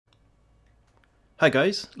Hi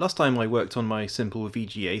guys, last time I worked on my simple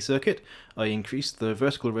VGA circuit, I increased the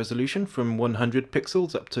vertical resolution from 100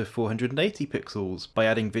 pixels up to 480 pixels by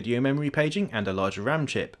adding video memory paging and a larger RAM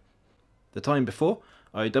chip. The time before,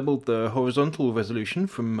 I doubled the horizontal resolution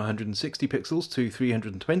from 160 pixels to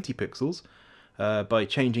 320 pixels by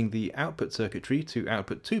changing the output circuitry to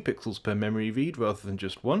output 2 pixels per memory read rather than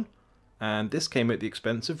just 1, and this came at the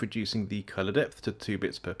expense of reducing the color depth to 2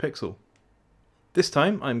 bits per pixel. This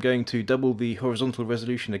time I'm going to double the horizontal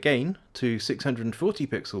resolution again to 640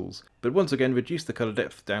 pixels, but once again reduce the color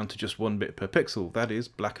depth down to just 1 bit per pixel, that is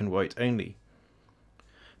black and white only.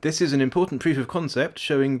 This is an important proof of concept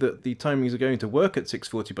showing that the timings are going to work at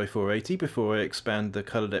 640 by 480 before I expand the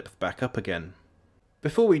color depth back up again.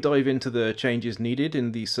 Before we dive into the changes needed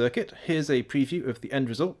in the circuit, here's a preview of the end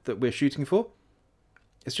result that we're shooting for.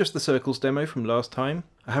 It's just the circles demo from last time.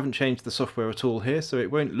 I haven't changed the software at all here, so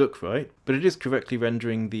it won't look right, but it is correctly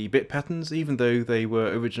rendering the bit patterns even though they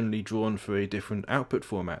were originally drawn for a different output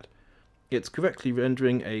format. It's correctly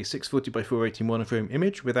rendering a 640 by 480 monochrome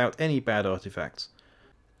image without any bad artifacts.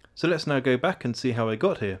 So let's now go back and see how I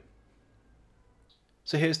got here.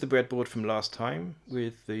 So here's the breadboard from last time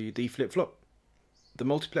with the D flip-flop, the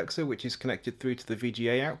multiplexer which is connected through to the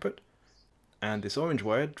VGA output, and this orange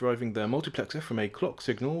wire driving the multiplexer from a clock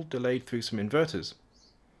signal delayed through some inverters.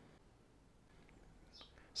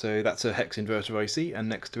 So that's a hex inverter IC, and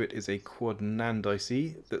next to it is a quad NAND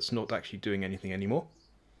IC that's not actually doing anything anymore.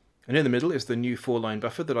 And in the middle is the new 4-line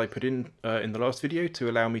buffer that I put in the last video to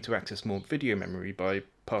allow me to access more video memory by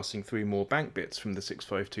passing through more bank bits from the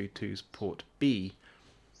 6522's port B.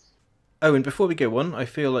 Oh, and before we go on, I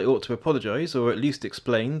feel I ought to apologise, or at least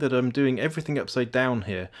explain, that I'm doing everything upside down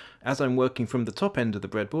here. As I'm working from the top end of the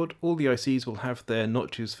breadboard, all the ICs will have their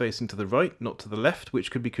notches facing to the right, not to the left,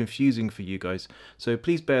 which could be confusing for you guys. So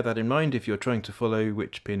please bear that in mind if you're trying to follow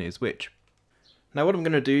which pin is which. Now what I'm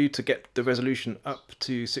going to do to get the resolution up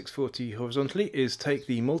to 640 horizontally is take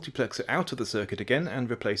the multiplexer out of the circuit again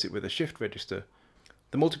and replace it with a shift register.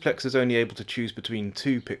 The multiplexer is only able to choose between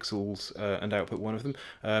 2 pixels and output one of them.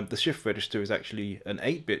 The shift register is actually an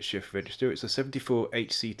 8-bit shift register. It's a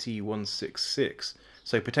 74HCT166,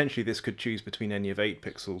 so potentially this could choose between any of 8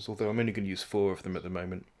 pixels, although I'm only going to use 4 of them at the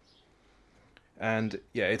moment. And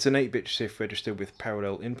yeah, it's an 8-bit shift register with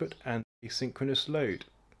parallel input and a synchronous load.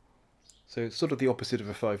 So it's sort of the opposite of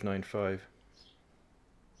a 595.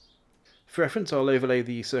 For reference, I'll overlay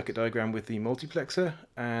the circuit diagram with the multiplexer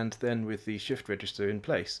and then with the shift register in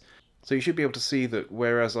place. So you should be able to see that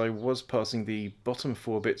whereas I was passing the bottom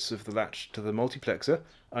 4 bits of the latch to the multiplexer,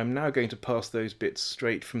 I'm now going to pass those bits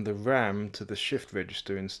straight from the RAM to the shift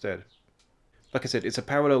register instead. Like I said, it's a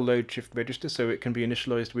parallel load shift register, so it can be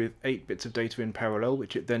initialized with 8 bits of data in parallel,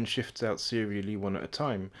 which it then shifts out serially one at a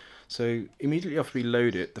time. So immediately after we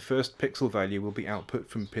load it, the first pixel value will be output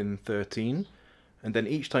from pin 13, and then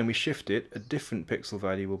each time we shift it, a different pixel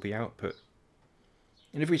value will be output.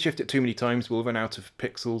 And if we shift it too many times, we'll run out of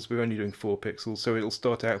pixels. We're only doing 4 pixels, so it'll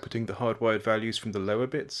start outputting the hardwired values from the lower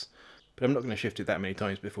bits, but I'm not going to shift it that many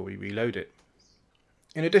times before we reload it.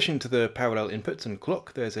 In addition to the parallel inputs and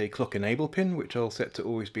clock, there's a clock enable pin, which I'll set to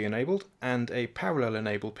always be enabled, and a parallel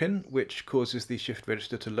enable pin, which causes the shift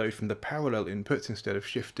register to load from the parallel inputs instead of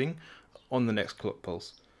shifting on the next clock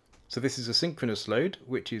pulse. So this is a synchronous load,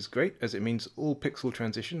 which is great as it means all pixel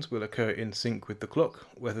transitions will occur in sync with the clock,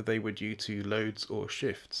 whether they were due to loads or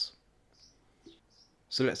shifts.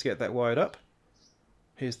 So let's get that wired up.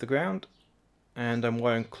 Here's the ground, and I'm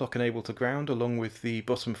wiring clock enable to ground along with the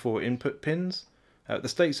bottom 4 input pins. The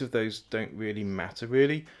states of those don't really matter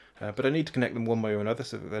but I need to connect them one way or another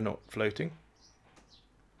so that they're not floating.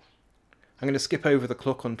 I'm going to skip over the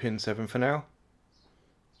clock on pin 7 for now.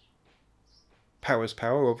 Power's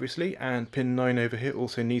power obviously, and pin 9 over here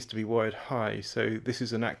also needs to be wired high, so this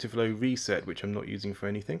is an active low reset which I'm not using for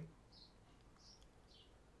anything.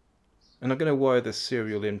 And I'm going to wire the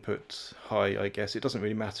serial input high, I guess. It doesn't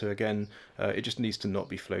really matter again, it just needs to not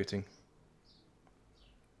be floating.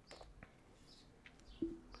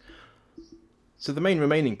 So the main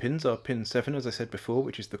remaining pins are pin 7, as I said before,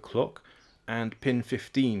 which is the clock, and pin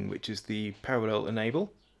 15, which is the parallel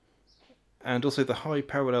enable, and also the high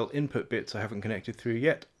parallel input bits I haven't connected through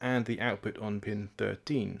yet, and the output on pin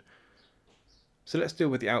 13. So let's deal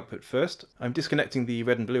with the output first. I'm disconnecting the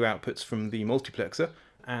red and blue outputs from the multiplexer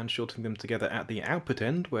and shorting them together at the output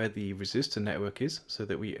end where the resistor network is, so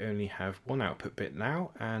that we only have one output bit now,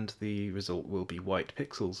 and the result will be white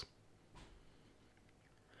pixels.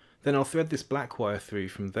 Then I'll thread this black wire through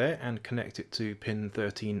from there and connect it to pin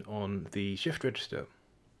 13 on the shift register.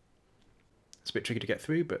 It's a bit tricky to get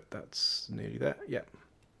through, but that's nearly there. Yep.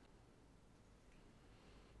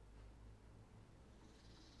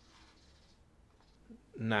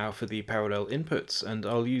 Now for the parallel inputs, and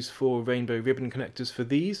I'll use 4 rainbow ribbon connectors for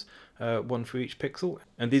these, one for each pixel,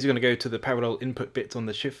 and these are going to go to the parallel input bits on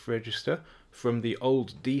the shift register from the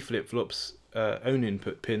old D flip-flop's own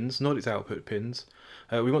input pins, not its output pins.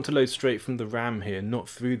 We want to load straight from the RAM here, not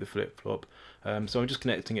through the flip-flop, so I'm just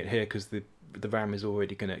connecting it here because the RAM is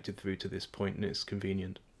already connected through to this point and it's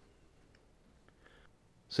convenient.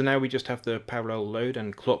 So now we just have the parallel load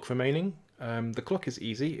and clock remaining. The clock is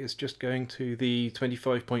easy, it's just going to the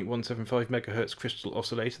 25.175 MHz crystal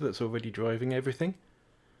oscillator that's already driving everything.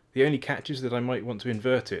 The only catch is that I might want to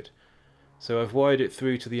invert it. So I've wired it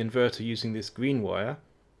through to the inverter using this green wire.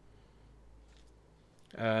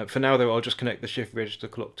 For now though, I'll just connect the shift register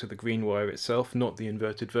clock to the green wire itself, not the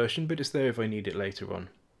inverted version, but it's there if I need it later on.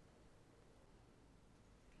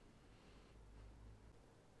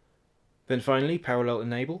 Then finally, parallel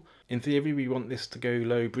enable. In theory we want this to go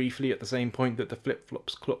low briefly at the same point that the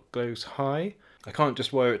flip-flop's clock goes high. I can't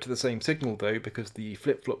just wire it to the same signal though, because the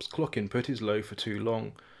flip-flop's clock input is low for too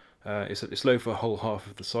long. It's low for a whole half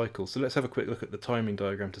of the cycle, so let's have a quick look at the timing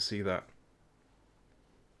diagram to see that.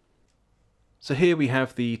 So here we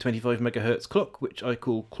have the 25 MHz clock, which I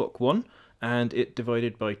call clock 1, and it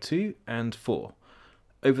divided by 2 and 4.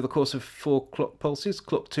 Over the course of 4 clock pulses,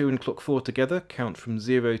 clock 2 and clock 4 together count from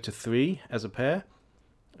 0 to 3 as a pair,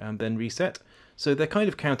 and then reset. So they're kind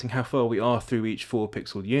of counting how far we are through each 4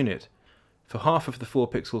 pixel unit. For half of the 4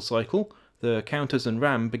 pixel cycle, the counters and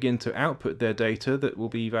RAM begin to output their data that will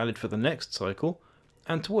be valid for the next cycle,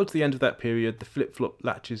 and towards the end of that period the flip-flop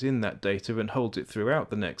latches in that data and holds it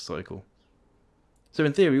throughout the next cycle. So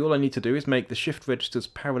in theory all I need to do is make the shift register's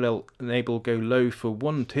parallel enable go low for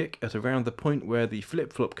 1 tick at around the point where the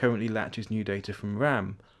flip-flop currently latches new data from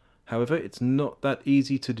RAM. However, it's not that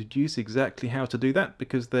easy to deduce exactly how to do that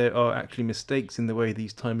because there are actually mistakes in the way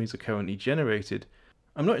these timings are currently generated.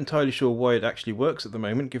 I'm not entirely sure why it actually works at the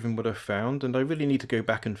moment given what I've found, and I really need to go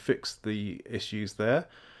back and fix the issues there.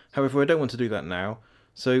 However, I don't want to do that now.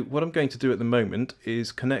 So what I'm going to do at the moment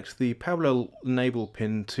is connect the parallel enable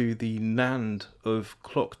pin to the NAND of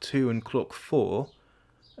clock 2 and clock 4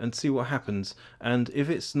 and see what happens. And if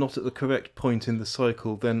it's not at the correct point in the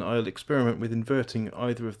cycle, then I'll experiment with inverting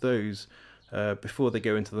either of those before they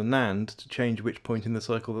go into the NAND to change which point in the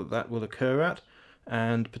cycle that will occur at,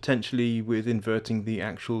 and potentially with inverting the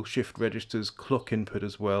actual shift register's clock input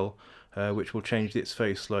as well, which will change its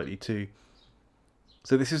phase slightly too.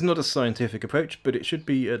 So this is not a scientific approach, but it should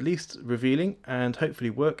be at least revealing and hopefully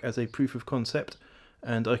work as a proof of concept,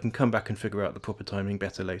 and I can come back and figure out the proper timing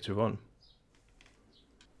better later on.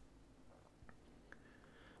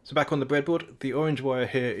 So back on the breadboard, the orange wire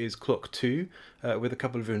here is clock 2 with a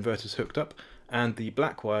couple of inverters hooked up, and the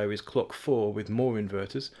black wire is clock 4 with more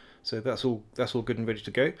inverters. So that's all good and ready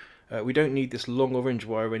to go. We don't need this long orange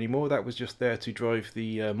wire anymore. That was just there to drive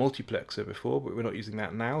the multiplexer before, but we're not using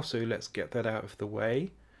that now, so let's get that out of the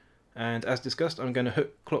way. And as discussed, I'm going to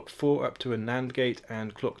hook clock 4 up to a NAND gate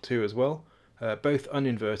and clock 2 as well, both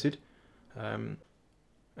uninverted.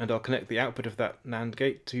 And I'll connect the output of that NAND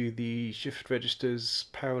gate to the shift register's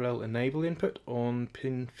parallel enable input on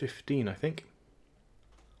pin 15, I think.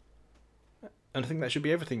 And I think that should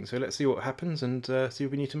be everything, so let's see what happens and see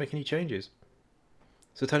if we need to make any changes.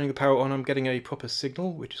 So turning the power on, I'm getting a proper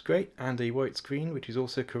signal, which is great, and a white screen, which is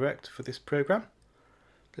also correct for this program.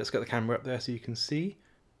 Let's get the camera up there so you can see.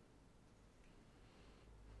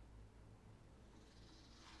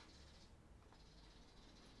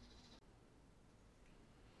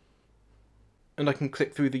 And I can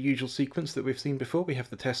click through the usual sequence that we've seen before. We have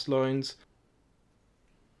the test lines.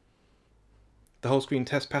 The whole screen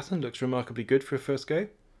test pattern looks remarkably good for a first go.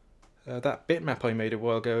 That bitmap I made a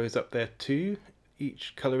while ago is up there too.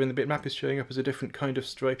 Each colour in the bitmap is showing up as a different kind of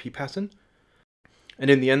stripy pattern. And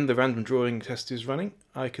in the end, the random drawing test is running.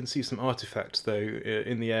 I can see some artifacts though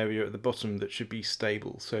in the area at the bottom that should be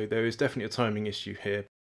stable, so there is definitely a timing issue here.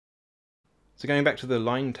 So going back to the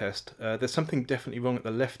line test, there's something definitely wrong at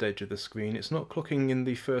the left edge of the screen. It's not clocking in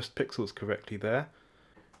the first pixels correctly there.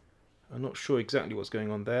 I'm not sure exactly what's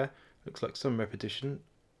going on there. Looks like some repetition.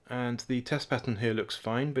 And the test pattern here looks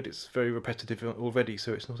fine, but it's very repetitive already,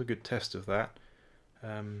 so it's not a good test of that.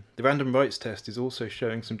 The random writes test is also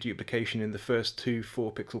showing some duplication in the first 2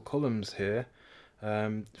 4-pixel columns here,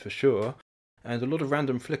 for sure. And a lot of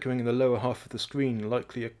random flickering in the lower half of the screen,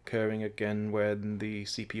 likely occurring again when the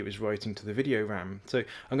CPU is writing to the video RAM. So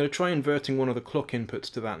I'm going to try inverting one of the clock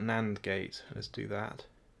inputs to that NAND gate. Let's do that.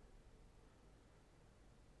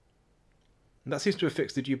 And that seems to have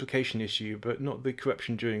fixed the duplication issue, but not the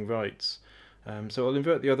corruption during writes. So I'll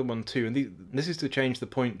invert the other one too, and this is to change the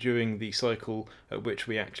point during the cycle at which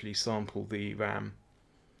we actually sample the RAM.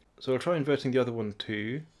 So I'll try inverting the other one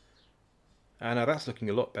too. And now that's looking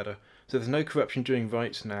a lot better. So there's no corruption during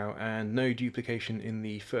writes now, and no duplication in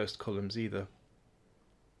the first columns either.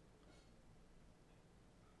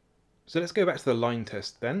 So let's go back to the line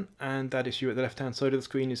test then, and that issue at the left hand side of the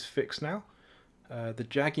screen is fixed now. The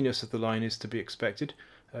jagginess of the line is to be expected.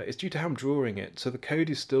 It's due to how I'm drawing it, so the code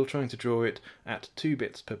is still trying to draw it at 2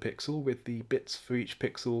 bits per pixel, with the bits for each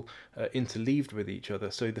pixel interleaved with each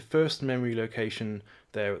other. So the first memory location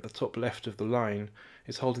there at the top left of the line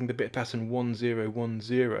is holding the bit pattern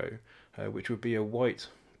 1010, which would be a white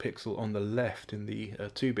pixel on the left in the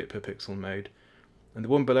 2-bit per pixel mode. And the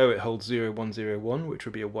one below it holds 0101, which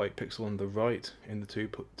would be a white pixel on the right in the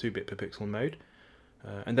 2-bit per pixel mode.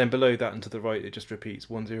 And then below that and to the right it just repeats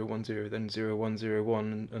 1010, then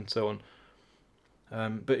 0101, and so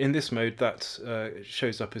on. But in this mode that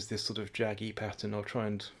shows up as this sort of jaggy pattern. I'll try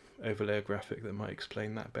and overlay a graphic that might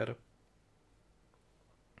explain that better.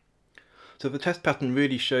 So the test pattern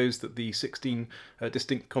really shows that the 16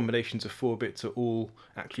 distinct combinations of 4 bits are all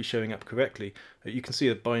actually showing up correctly. You can see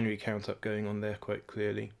a binary count up going on there quite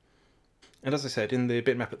clearly. And as I said, in the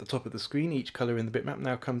bitmap at the top of the screen, each colour in the bitmap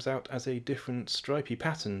now comes out as a different stripy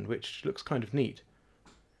pattern, which looks kind of neat.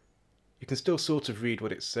 You can still sort of read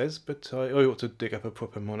what it says, but I ought to dig up a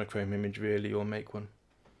proper monochrome image really, or make one.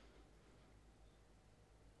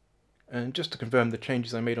 And just to confirm the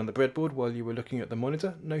changes I made on the breadboard while you were looking at the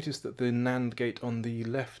monitor, notice that the NAND gate on the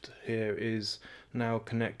left here is now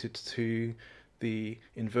connected to the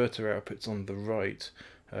inverter outputs on the right,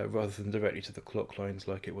 rather than directly to the clock lines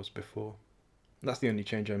like it was before. That's the only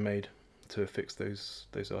change I made to fix those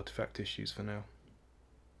artifact issues for now.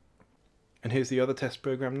 And here's the other test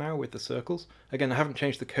program now with the circles. Again, I haven't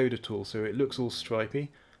changed the code at all, so it looks all stripy,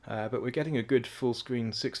 but we're getting a good full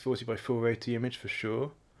screen 640 by 480 image for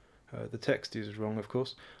sure. The text is wrong, of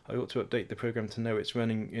course. I ought to update the program to know it's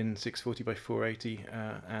running in 640 by 480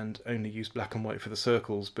 and only use black and white for the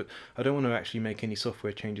circles, but I don't want to actually make any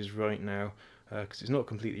software changes right now because it's not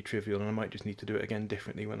completely trivial, and I might just need to do it again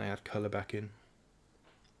differently when I add colour back in.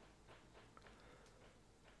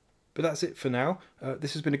 But that's it for now.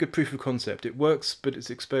 This has been a good proof of concept. It works, but it's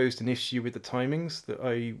exposed an issue with the timings that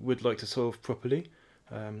I would like to solve properly,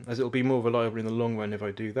 as it'll be more reliable in the long run if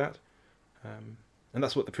I do that. And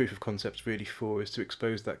that's what the proof of concept's really for, is to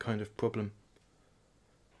expose that kind of problem.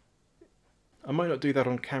 I might not do that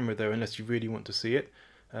on camera though, unless you really want to see it,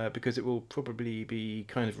 because it will probably be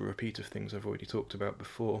kind of a repeat of things I've already talked about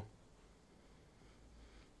before.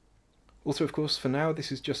 Also, of course, for now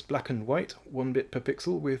this is just black and white, 1 bit per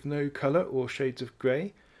pixel with no colour or shades of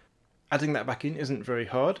grey. Adding that back in isn't very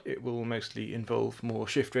hard. It will mostly involve more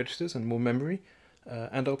shift registers and more memory,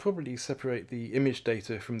 and I'll probably separate the image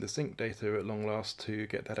data from the sync data at long last to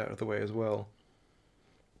get that out of the way as well.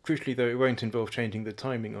 Crucially though, it won't involve changing the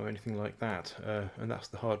timing or anything like that, and that's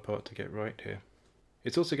the hard part to get right here.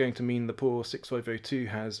 It's also going to mean the poor 6502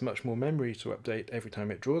 has much more memory to update every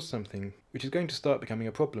time it draws something, which is going to start becoming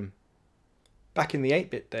a problem. Back in the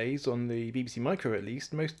 8-bit days, on the BBC Micro at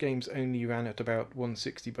least, most games only ran at about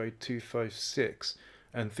 160 by 256,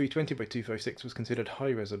 and 320 by 256 was considered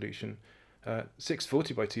high resolution.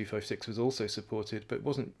 640 by 256 was also supported, but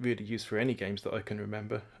wasn't really used for any games that I can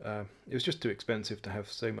remember. It was just too expensive to have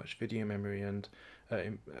so much video memory, and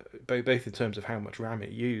both in terms of how much RAM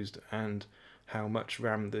it used and how much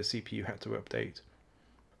RAM the CPU had to update.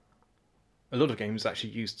 A lot of games actually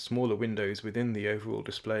used smaller windows within the overall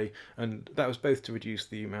display, and that was both to reduce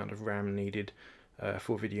the amount of RAM needed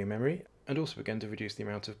for video memory, and also again to reduce the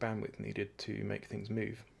amount of bandwidth needed to make things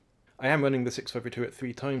move. I am running the 6502 at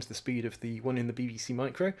 3 times the speed of the one in the BBC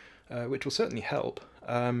Micro, which will certainly help,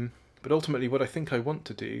 but ultimately what I think I want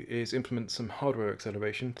to do is implement some hardware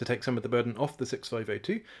acceleration to take some of the burden off the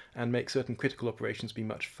 6502 and make certain critical operations be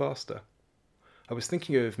much faster. I was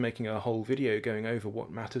thinking of making a whole video going over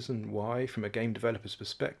what matters and why from a game developer's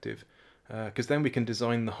perspective, because then we can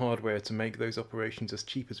design the hardware to make those operations as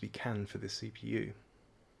cheap as we can for this CPU.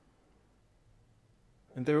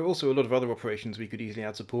 And there are also a lot of other operations we could easily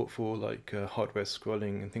add support for, like hardware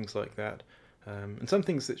scrolling and things like that. And some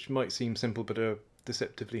things that might seem simple but are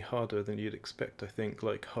deceptively harder than you'd expect, I think,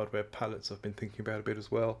 like hardware palettes I've been thinking about a bit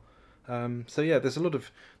as well. So yeah, there's a lot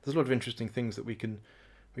of interesting things that we can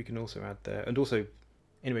also add there. And also,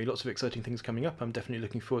 anyway, lots of exciting things coming up. I'm definitely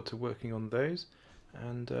looking forward to working on those.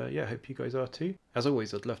 And yeah, I hope you guys are too. As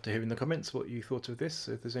always, I'd love to hear in the comments what you thought of this.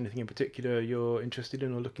 If there's anything in particular you're interested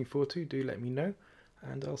in or looking forward to, do let me know.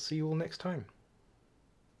 And I'll see you all next time.